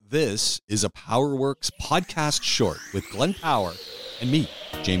This is a PowerWorks podcast short with Glenn Power and me,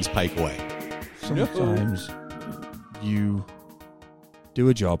 James Pikeway. Sometimes you do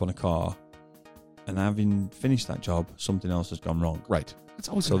a job on a car, and having finished that job, something else has gone wrong. Right. It's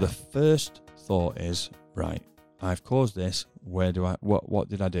always So the first thought is, right, I've caused this. What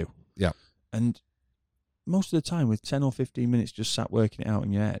did I do? Yeah. And most of the time, with 10 or 15 minutes just sat working it out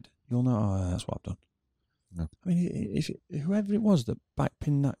in your head, you'll know, oh, that's what I've done. No. I mean, whoever it was that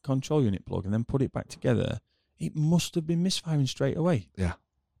backpinned that control unit plug and then put it back together, it must have been misfiring straight away. Yeah.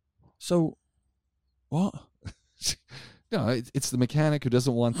 So, what? No, it's the mechanic who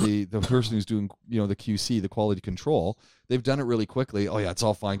doesn't want the person who's doing, the QC, the quality control. They've done it really quickly. Oh yeah, it's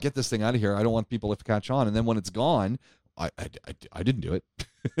all fine. Get this thing out of here. I don't want people to catch on. And then when it's gone, I didn't do it.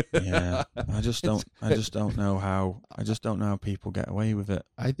 Yeah, I just don't know how people get away with it.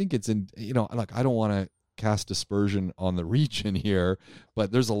 I think it's in, I don't want to cast aspersion on the region here,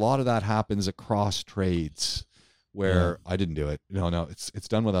 but there's a lot of that happens across trades where I didn't do it. No, it's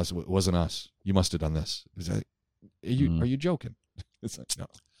done with us. It wasn't us. You must have done this. Are you joking? It's like, no.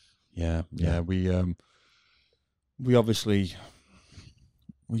 Yeah. We obviously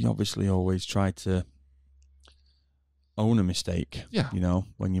always try to own a mistake. Yeah.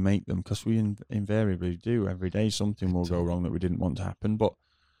 When you make them, because we invariably do every day. Something will go wrong that we didn't want to happen, but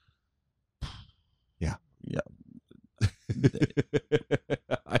yeah.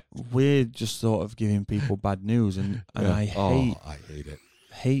 We're just sort of giving people bad news, and I hate it.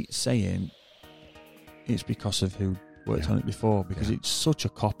 Hate saying it's because of who worked on it before, because it's such a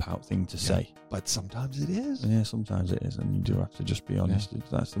cop-out thing to say. But sometimes it is. Yeah, sometimes it is, and you do have to just be honest.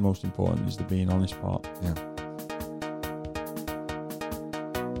 That's the most important, is the being honest part. Yeah.